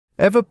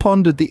Ever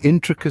pondered the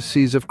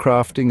intricacies of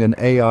crafting an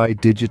AI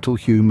digital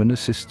human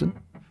assistant?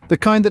 The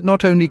kind that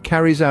not only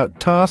carries out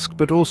tasks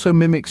but also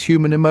mimics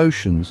human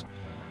emotions,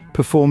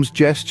 performs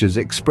gestures,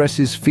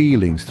 expresses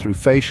feelings through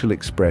facial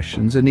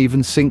expressions, and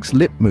even syncs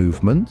lip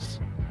movements?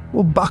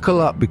 Well,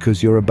 buckle up,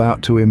 because you're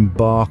about to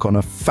embark on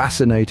a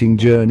fascinating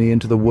journey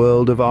into the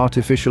world of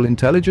artificial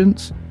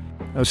intelligence.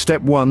 Now,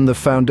 step one, the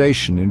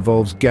foundation,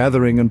 involves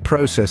gathering and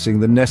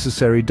processing the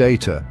necessary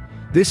data.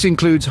 This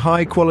includes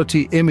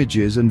high-quality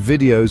images and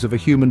videos of a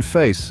human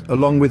face,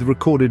 along with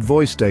recorded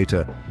voice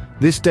data.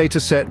 This data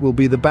set will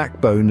be the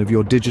backbone of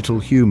your digital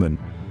human.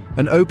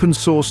 An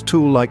open-source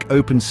tool like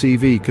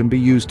OpenCV can be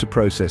used to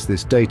process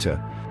this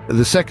data.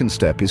 The second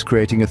step is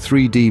creating a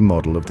 3D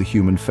model of the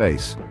human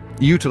face.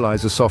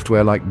 Utilize a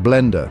software like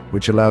Blender,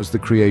 which allows the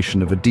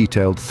creation of a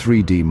detailed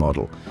 3D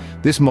model.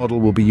 This model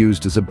will be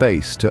used as a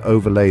base to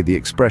overlay the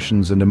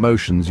expressions and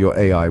emotions your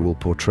AI will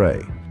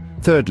portray.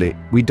 Thirdly,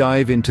 we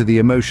dive into the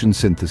emotion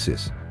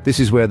synthesis. This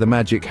is where the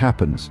magic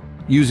happens.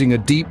 Using a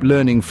deep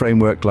learning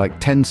framework like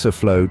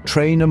TensorFlow,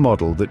 train a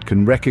model that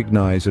can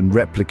recognize and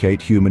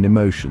replicate human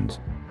emotions.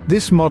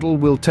 This model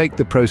will take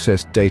the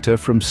processed data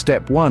from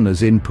step one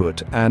as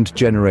input and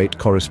generate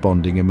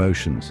corresponding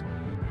emotions.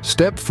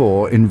 Step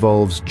 4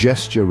 involves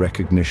gesture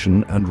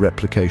recognition and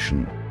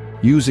replication.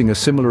 Using a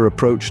similar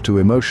approach to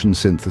emotion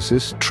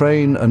synthesis,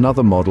 train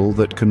another model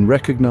that can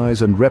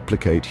recognize and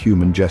replicate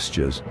human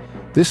gestures.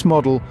 This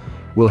model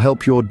will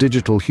help your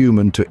digital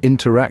human to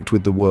interact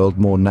with the world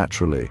more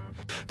naturally.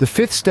 The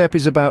fifth step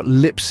is about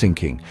lip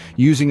syncing.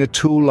 Using a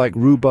tool like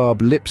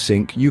Rhubarb Lip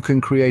Sync, you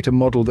can create a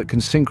model that can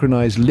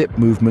synchronize lip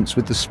movements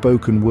with the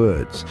spoken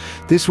words.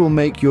 This will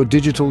make your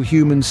digital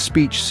human's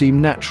speech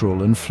seem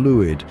natural and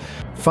fluid.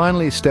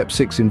 Finally, step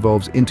 6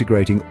 involves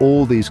integrating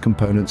all these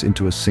components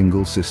into a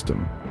single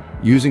system.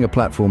 Using a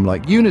platform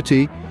like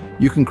Unity,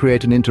 you can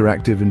create an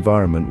interactive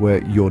environment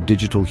where your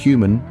digital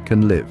human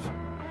can live.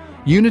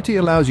 Unity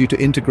allows you to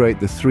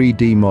integrate the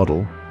 3D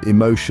model,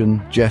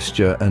 emotion,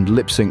 gesture, and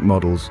lip sync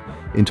models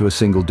into a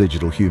single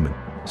digital human.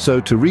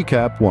 So to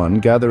recap: 1.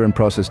 Gather and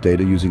process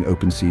data using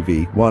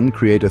OpenCV. 1.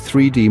 Create a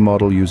 3D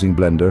model using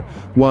Blender.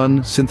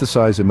 1.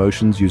 Synthesize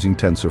emotions using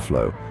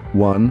TensorFlow.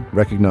 1.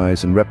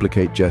 Recognize and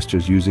replicate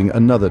gestures using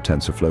another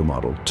TensorFlow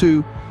model.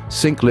 2.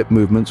 Sync lip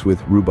movements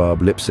with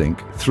Rhubarb Lip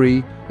Sync.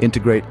 3.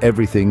 Integrate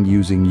everything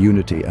using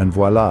Unity, and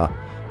voila!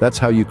 That's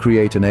how you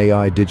create an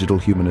AI digital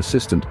human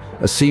assistant,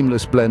 a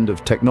seamless blend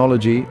of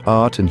technology,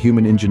 art, and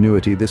human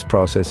ingenuity. This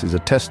process is a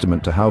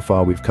testament to how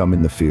far we've come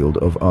in the field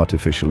of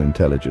artificial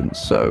intelligence.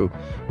 So,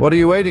 what are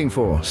you waiting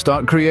for?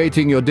 Start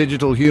creating your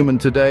digital human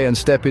today and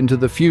step into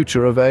the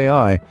future of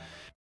AI.